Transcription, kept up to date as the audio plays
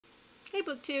Hey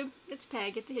BookTube, it's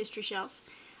Peg at the History Shelf.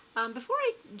 Before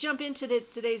I jump into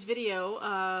today's video,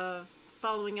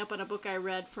 following up on a book I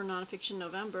read for Nonfiction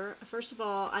November, first of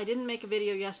all, I didn't make a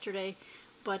video yesterday,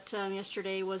 but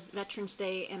yesterday was Veterans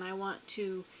Day, and I want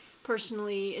to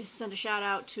personally send a shout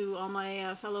out to all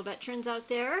my fellow veterans out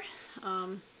there.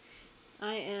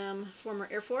 I am former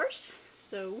Air Force,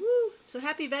 so woo! So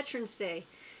happy Veterans Day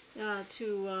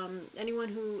to anyone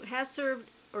who has served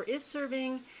or is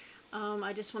serving.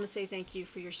 I just want to say thank you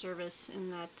for your service,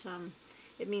 and that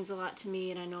it means a lot to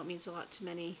me, and I know it means a lot to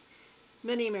many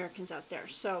Americans out there.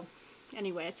 So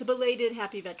anyway, it's a belated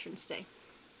Happy Veterans Day.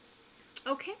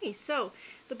 Okay, so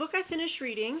the book I finished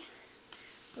reading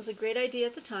was a great idea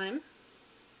at the time.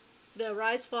 The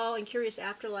Rise, Fall, and Curious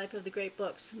Afterlife of the Great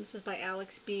Books. And this is by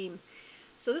Alex Beam.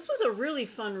 So this was a really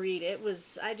fun read.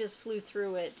 I just flew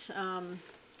through it.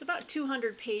 It's about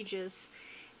 200 pages.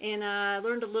 And I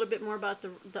learned a little bit more about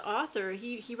the author.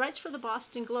 He writes for the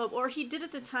Boston Globe, or he did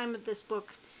at the time that this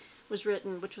book was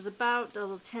written, which was about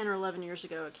 10 or 11 years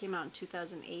ago. It came out in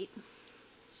 2008.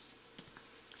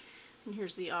 And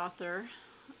here's the author,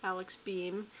 Alex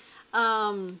Beam.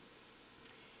 But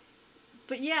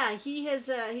yeah,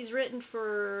 he's written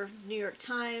for New York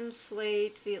Times,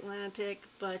 Slate, The Atlantic,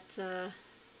 but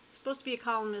supposed to be a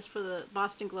columnist for the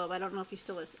Boston Globe. I don't know if he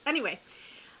still is. Anyway,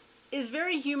 is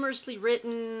very humorously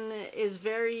written, is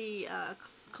very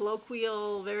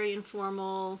colloquial, very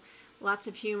informal, lots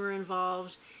of humor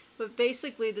involved. But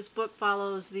basically, this book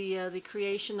follows the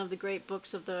creation of the Great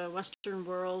Books of the Western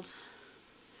World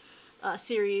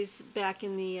series back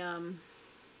in the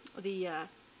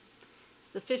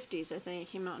 50s, I think. It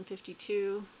came out in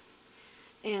 52.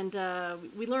 And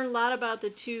we learn a lot about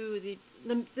the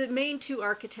main two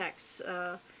architects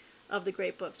of the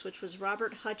Great Books, which was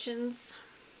Robert Hutchins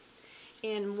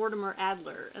and Mortimer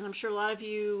Adler. And I'm sure a lot of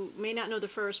you may not know the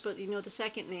first, but you know the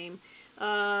second name.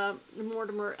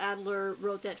 Mortimer Adler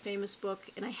wrote that famous book,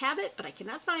 and I have it, but I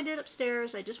cannot find it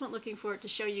upstairs. I just went looking for it to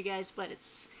show you guys, but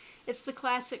it's the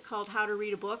classic called How to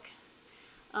Read a Book.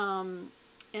 And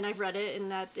I've read it,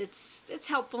 and that it's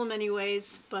helpful in many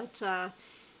ways, but a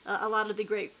lot of the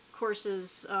great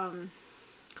courses,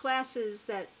 classes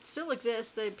that still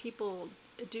exist, that people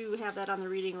do have that on the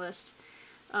reading list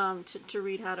to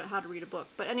read how to read a book.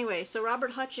 But anyway, so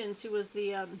Robert Hutchins, who was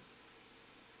the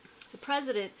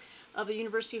president of the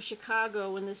University of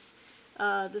Chicago when this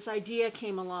idea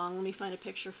came along. Let me find a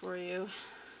picture for you.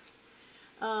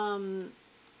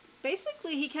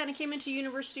 Basically, he kind of came into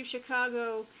University of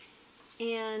Chicago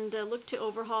and looked to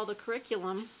overhaul the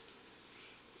curriculum,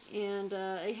 and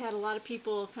it had a lot of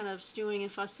people kind of stewing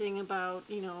and fussing about,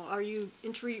 you know, are you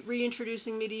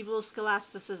reintroducing medieval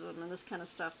scholasticism and this kind of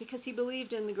stuff, because he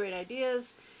believed in the great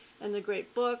ideas and the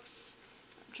great books.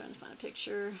 I'm trying to find a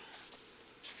picture.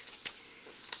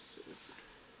 It's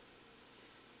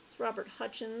Robert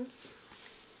Hutchins.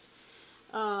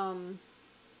 And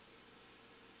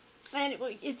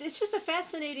it's just a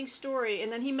fascinating story. And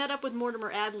then he met up with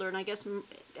Mortimer Adler, and I guess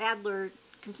Adler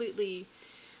completely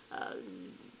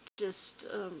just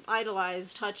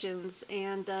idolized Hutchins,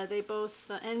 and they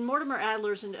both, and Mortimer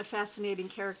Adler's a fascinating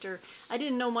character. I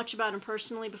didn't know much about him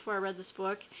personally before I read this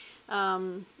book,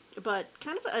 but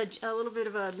kind of a little bit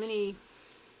of a mini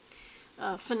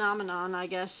phenomenon, I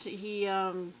guess. He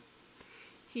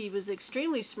was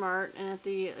extremely smart, and at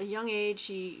a young age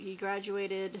he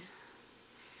graduated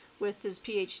with his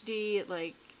PhD at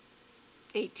like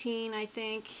 18, I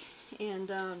think, and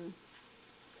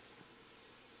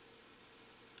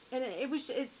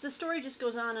the story just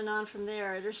goes on and on from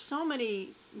there. There's so many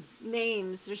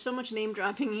names, there's so much name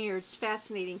dropping here. It's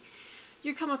fascinating.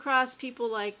 You come across people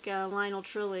like Lionel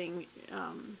Trilling,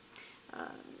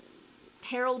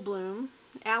 Harold Bloom,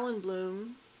 Alan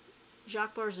Bloom,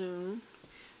 Jacques Barzun,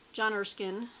 John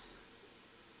Erskine.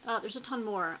 There's a ton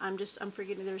more. I'm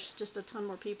forgetting. There's just a ton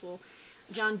more people.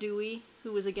 John Dewey,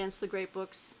 who was against the Great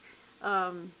Books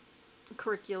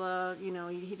curricula. You know,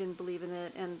 he didn't believe in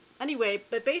it. And anyway,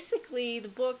 but basically, the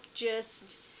book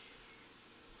just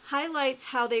highlights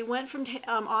how they went from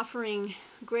offering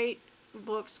Great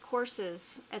Books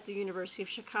courses at the University of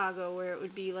Chicago, where it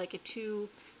would be like a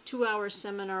two-hour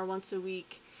seminar once a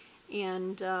week.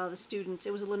 And the students,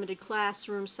 it was a limited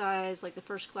classroom size, like the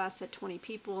first class had 20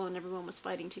 people, and everyone was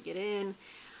fighting to get in.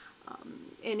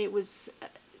 And it was,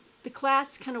 the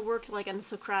class kind of worked like on the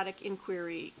Socratic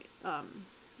inquiry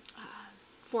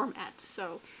format.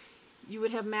 So you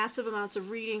would have massive amounts of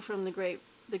reading from the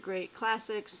great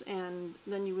classics, and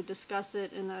then you would discuss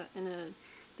it, and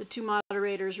the two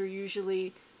moderators were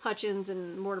usually Hutchins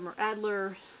and Mortimer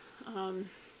Adler.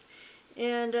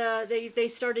 And they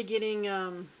started getting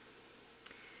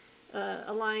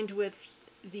aligned with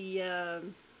the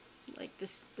like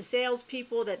the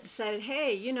salespeople that decided,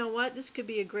 hey, you know what, this could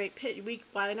be a great pitch.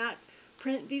 Why not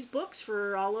print these books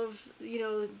for all of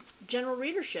general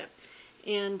readership?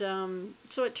 And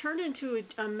so it turned into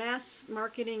a mass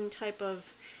marketing type of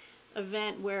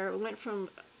event where it went from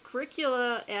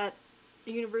curricula at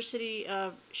the University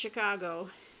of Chicago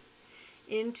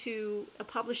into a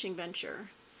publishing venture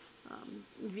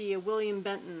via William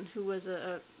Benton, who was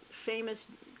a famous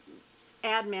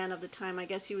ad man of the time. I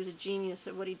guess he was a genius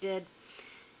at what he did.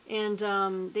 And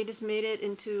they just made it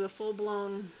into a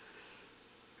full-blown,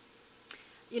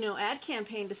 ad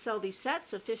campaign to sell these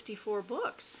sets of 54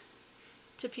 books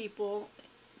to people,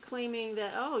 claiming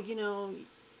that, oh,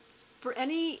 for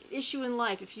any issue in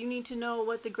life, if you need to know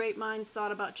what the great minds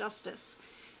thought about justice,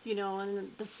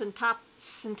 and the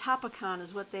Syntopicon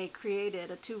is what they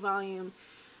created, a 2-volume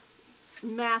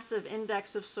massive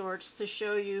index of sorts to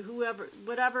show you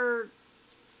whatever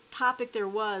topic there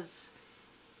was,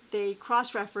 they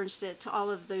cross-referenced it to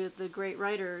all of the great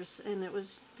writers, and it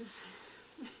was,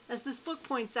 as this book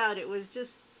points out, it was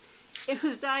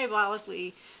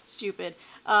diabolically stupid.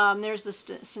 There's the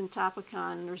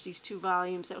Syntopicon. There's these 2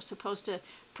 volumes that was supposed to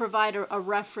provide a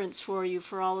reference for you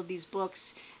for all of these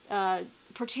books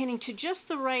pertaining to just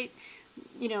the right,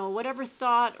 whatever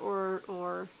thought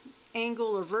or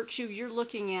angle or virtue you're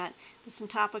looking at. The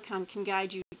Syntopicon can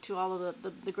guide you to all of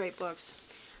the great books.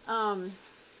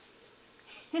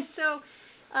 So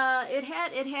it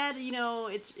had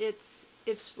it's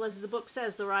as the book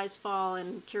says, the rise, fall,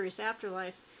 and curious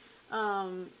afterlife.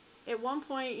 At one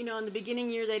point, in the beginning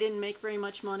year, they didn't make very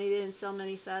much money. They didn't sell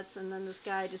many sets, and then this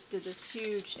guy just did this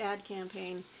huge ad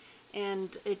campaign,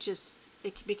 and it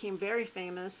became very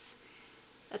famous.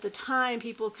 At the time,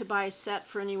 people could buy a set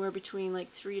for anywhere between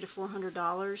like $300 to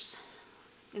 $400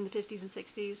 in the 50s and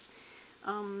 60s.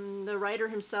 The writer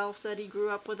himself said he grew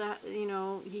up with that.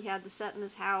 He had the set in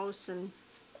his house, and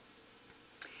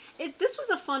this was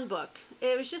a fun book.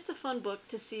 It was just a fun book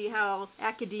to see how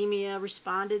academia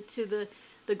responded to the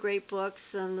great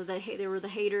books, and there were the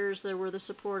haters, there were the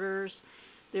supporters,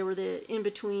 there were the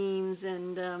in-betweens,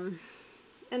 and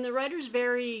the writer's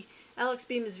Alex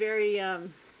Beam is very,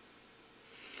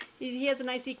 he has a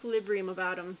nice equilibrium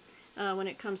about him when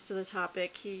it comes to the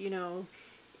topic.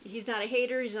 He's not a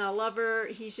hater, he's not a lover,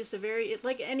 he's just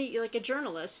like a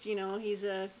journalist,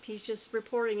 he's just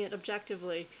reporting it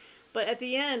objectively. But at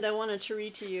the end, I wanted to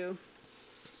read to you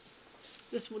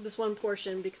this one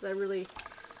portion, because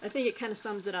I think it kind of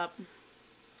sums it up.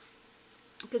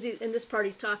 Because in this part,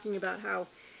 he's talking about how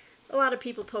a lot of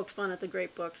people poked fun at the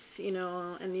great books,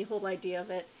 and the whole idea of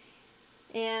it.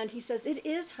 And he says, it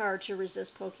is hard to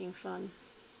resist poking fun.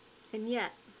 And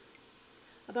yet,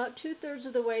 about 2/3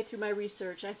 of the way through my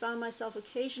research, I found myself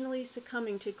occasionally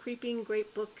succumbing to creeping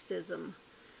great booksism,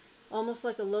 almost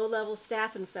like a low-level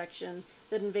staph infection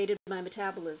that invaded my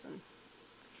metabolism.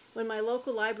 When my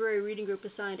local library reading group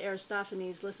assigned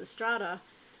Aristophanes' Lysistrata,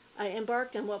 I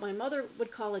embarked on what my mother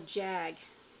would call a jag,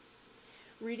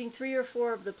 reading 3 or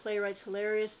 4 of the playwright's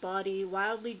hilarious, bawdy,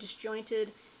 wildly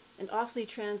disjointed, and awfully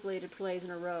translated plays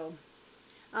in a row.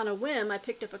 On a whim, I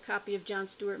picked up a copy of John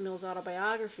Stuart Mill's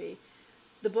autobiography,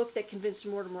 the book that convinced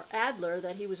Mortimer Adler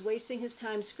that he was wasting his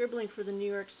time scribbling for the New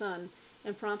York Sun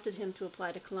and prompted him to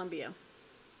apply to Columbia.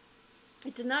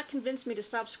 It did not convince me to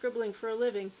stop scribbling for a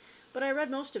living, but I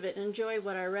read most of it and enjoyed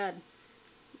what I read.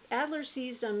 Adler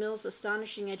seized on Mill's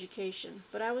astonishing education,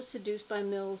 but I was seduced by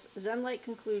Mill's Zen-like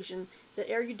conclusion that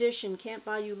erudition can't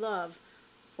buy you love,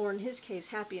 or in his case,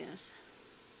 happiness.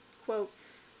 Quote,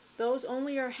 "Those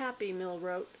only are happy," Mill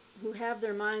wrote, "who have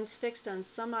their minds fixed on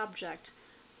some object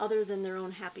other than their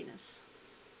own happiness."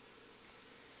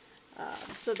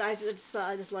 So I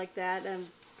just like that,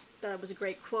 and that was a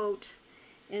great quote.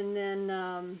 And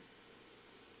then,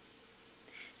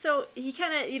 so he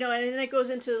kind of, and then it goes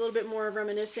into a little bit more of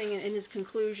reminiscing in his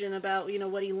conclusion about,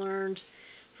 what he learned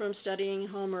from studying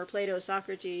Homer, Plato,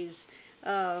 Socrates,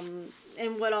 and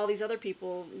what all these other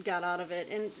people got out of it.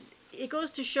 And it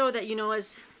goes to show that,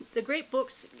 as the great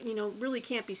books, really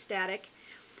can't be static,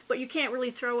 but you can't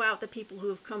really throw out the people who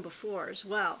have come before as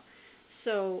well.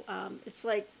 So it's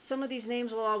like some of these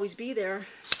names will always be there,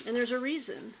 and there's a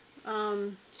reason.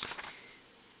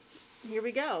 Here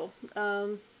we go.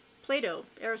 Plato,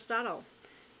 Aristotle,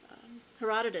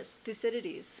 Herodotus,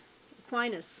 Thucydides,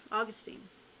 Aquinas, Augustine,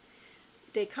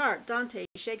 Descartes, Dante,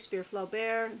 Shakespeare,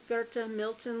 Flaubert, Goethe,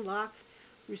 Milton, Locke,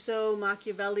 Rousseau,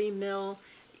 Machiavelli, Mill.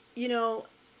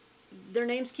 Their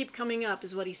names keep coming up,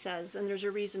 is what he says, and there's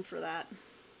a reason for that.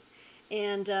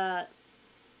 And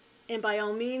by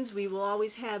all means, we will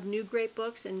always have new great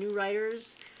books and new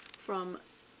writers from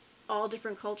all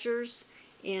different cultures.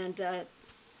 And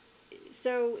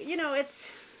so, you know,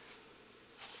 it's,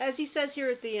 as he says here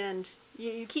at the end,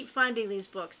 you keep finding these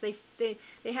books. They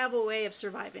have a way of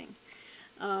surviving.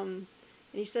 And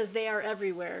he says they are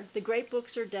everywhere. The great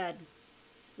books are dead.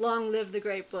 Long live the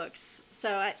great books.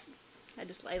 So I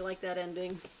like that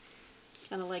ending.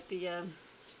 Kind of like the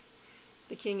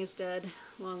king is dead,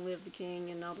 long live the king,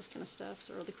 and all this kind of stuff,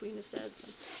 or the queen is dead. So,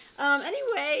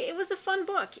 anyway, it was a fun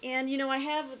book, and you know, I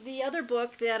have the other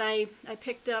book that I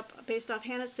picked up based off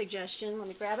Hannah's suggestion. Let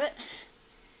me grab it.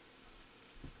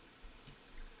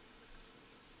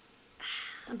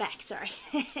 I'm back, sorry.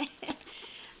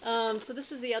 So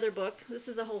this is the other book. This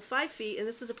is the whole 5 feet, and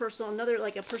this is a personal,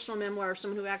 like a personal memoir of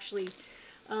someone who actually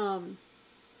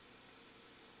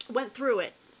went through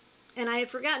it. And I had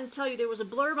forgotten to tell you, there was a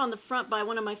blurb on the front by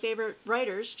one of my favorite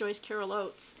writers, Joyce Carol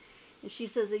Oates. And she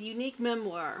says, a unique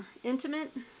memoir, intimate,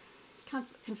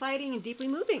 confiding, and deeply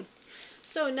moving.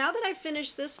 So now that I've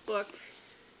finished this book,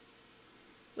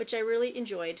 which I really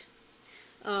enjoyed,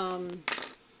 I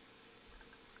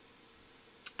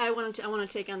want to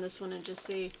take on this one and just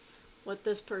see what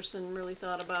this person really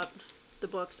thought about the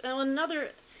books. And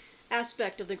another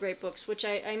aspect of the great books, which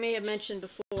I may have mentioned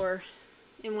before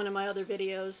in one of my other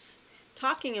videos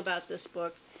talking about this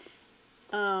book.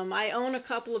 I own a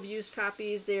couple of used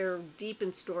copies. They're deep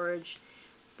in storage,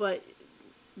 but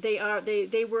they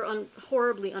were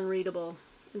horribly unreadable.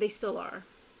 They still are.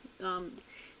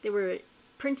 They were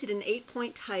printed in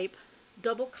 8-point type,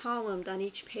 double columned on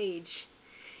each page,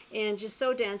 and just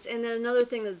so dense. And then another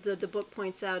thing that the book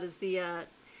points out is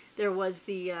there was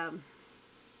the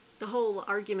whole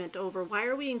argument over why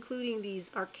are we including these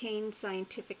arcane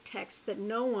scientific texts that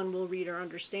no one will read or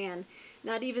understand.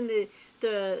 Not even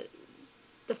the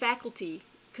faculty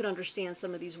could understand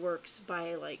some of these works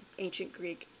by like ancient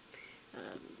Greek,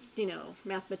 you know,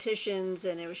 mathematicians,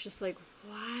 and it was just like,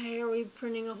 why are we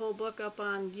printing a whole book up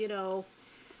on, you know,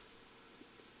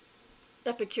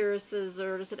 Epicurus's,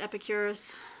 or is it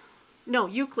Epicurus? No,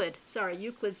 Euclid. Sorry,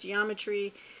 Euclid's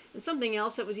geometry, and something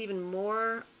else that was even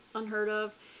more unheard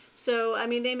of. So, I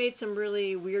mean, they made some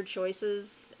really weird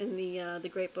choices in the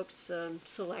Great Books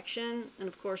selection, and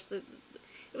of course, it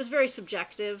was very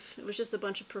subjective. It was just a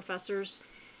bunch of professors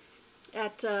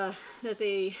at that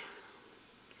they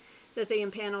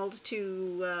impaneled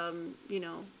to, you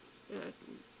know,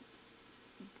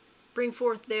 bring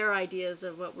forth their ideas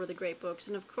of what were the great books,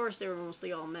 and of course, they were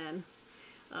mostly all men,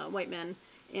 white men,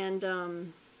 and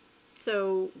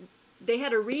so they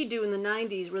had a redo in the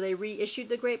 90s where they reissued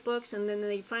the great books, and then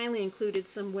they finally included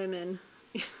some women.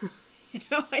 You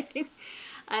know, I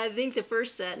think the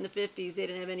first set in the 50s they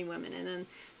didn't have any women, and then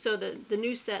so the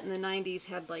new set in the 90s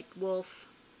had like Woolf,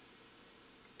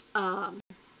 Willa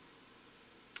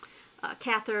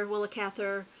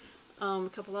Cather, a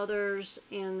couple others,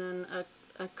 and then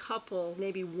a couple,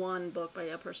 maybe one book by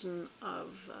a person of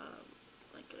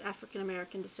like African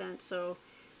American descent. So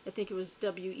I think it was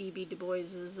W.E.B. Du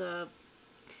Bois's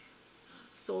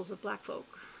Souls of Black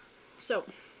Folk. So,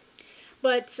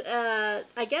 but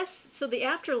I guess, so the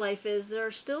afterlife is, there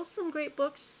are still some great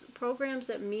books, programs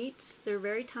that meet. They're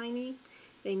very tiny.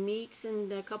 They meet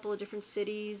in a couple of different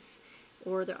cities,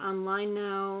 or they're online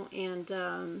now. And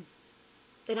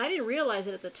I didn't realize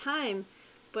it at the time,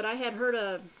 but I had heard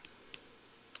a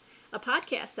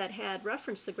podcast that had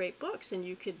referenced the great books, and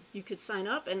you could sign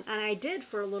up, and I did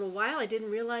for a little while. I didn't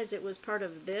realize it was part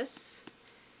of this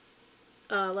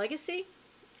legacy,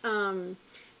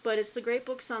 but it's the great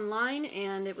books online,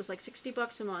 and it was like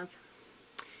 $60 a month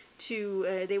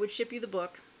to they would ship you the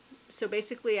book. So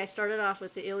basically I started off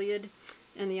with the Iliad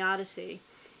and the Odyssey,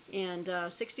 and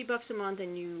 $60 a month,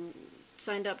 and you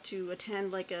signed up to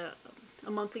attend like a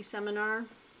monthly seminar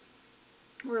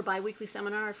or a bi-weekly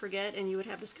seminar, I forget, and you would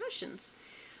have discussions.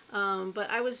 But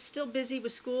I was still busy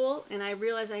with school, and I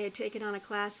realized I had taken on a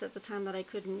class at the time that I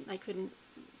couldn't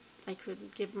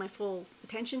give my full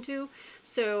attention to,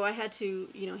 so I had to,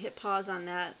 you know, hit pause on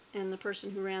that, and the person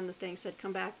who ran the thing said,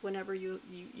 come back whenever you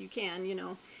can, you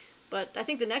know. But I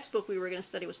think the next book we were going to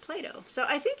study was Plato. So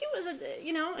I think it was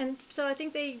you know, and so I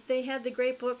think they had the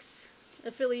Great Books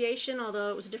affiliation,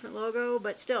 although it was a different logo,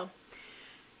 but still.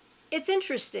 It's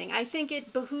interesting. I think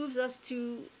it behooves us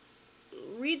to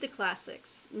read the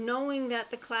classics, knowing that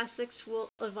the classics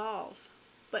will evolve,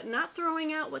 but not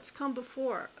throwing out what's come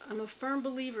before. I'm a firm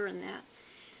believer in that.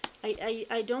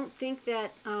 I don't think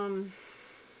that,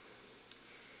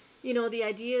 you know, the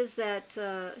ideas that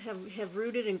have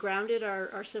rooted and grounded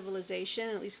our civilization,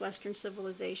 at least Western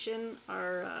civilization,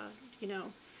 are, you know,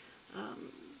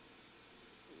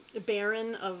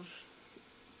 barren of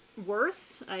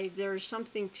worth. There's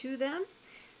something to them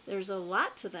There's a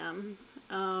lot to them.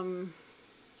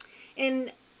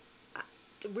 And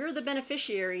we're the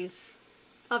beneficiaries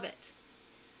of it.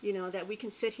 You know, that we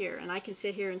can sit here and I can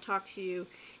sit here and talk to you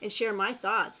and share my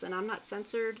thoughts, and I'm not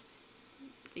censored,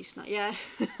 at least not yet.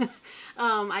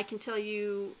 I can tell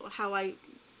you how I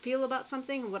feel about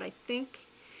something, what I think,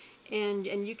 and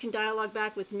you can dialogue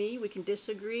back with me. We can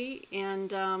disagree,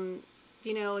 and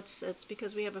you know, it's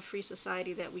because we have a free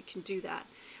society that we can do that,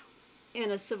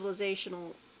 and a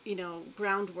civilizational, you know,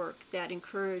 groundwork that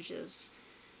encourages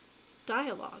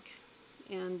dialogue.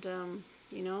 And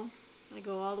you know, I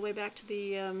go all the way back to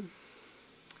the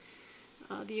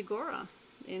agora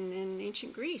in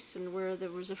ancient Greece, and where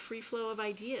there was a free flow of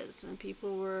ideas, and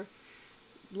people were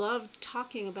loved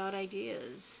talking about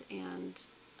ideas and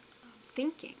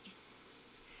thinking.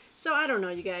 So I don't know,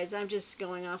 you guys. I'm just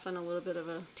going off on a little bit of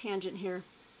a tangent here.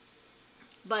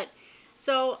 But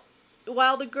so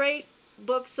while the great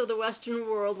books of the Western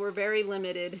world were very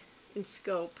limited in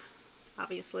scope,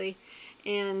 obviously,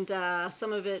 and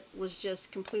some of it was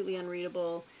just completely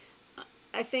unreadable,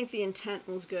 I think the intent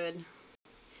was good.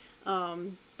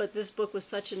 But this book was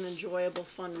such an enjoyable,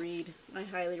 fun read. I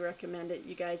highly recommend it,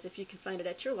 you guys, if you can find it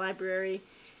at your library.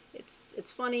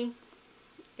 It's funny,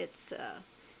 it's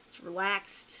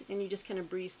relaxed, and you just kind of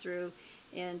breeze through,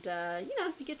 and you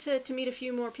know, you get to meet a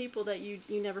few more people that you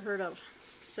never heard of.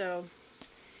 So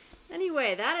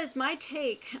anyway, that is my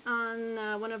take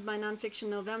on one of my Nonfiction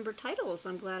November titles.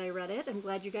 I'm glad I read it. I'm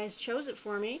glad you guys chose it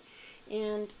for me,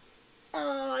 and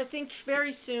I think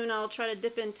very soon I'll try to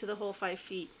dip into the whole 5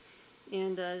 feet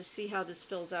and see how this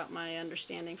fills out my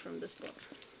understanding from this book.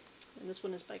 And this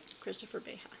one is by Christopher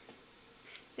Beha.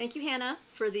 Thank you, Hannah,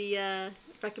 for the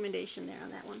recommendation there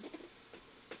on that one.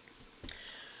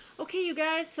 Okay, you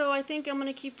guys, so I think I'm going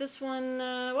to keep this one,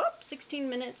 16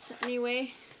 minutes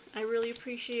anyway. I really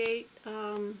appreciate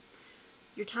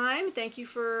your time. Thank you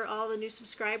for all the new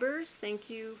subscribers. Thank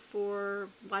you for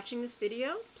watching this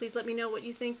video. Please let me know what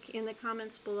you think in the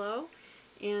comments below,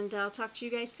 and I'll talk to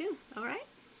you guys soon. All right?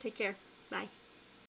 Take care. Bye.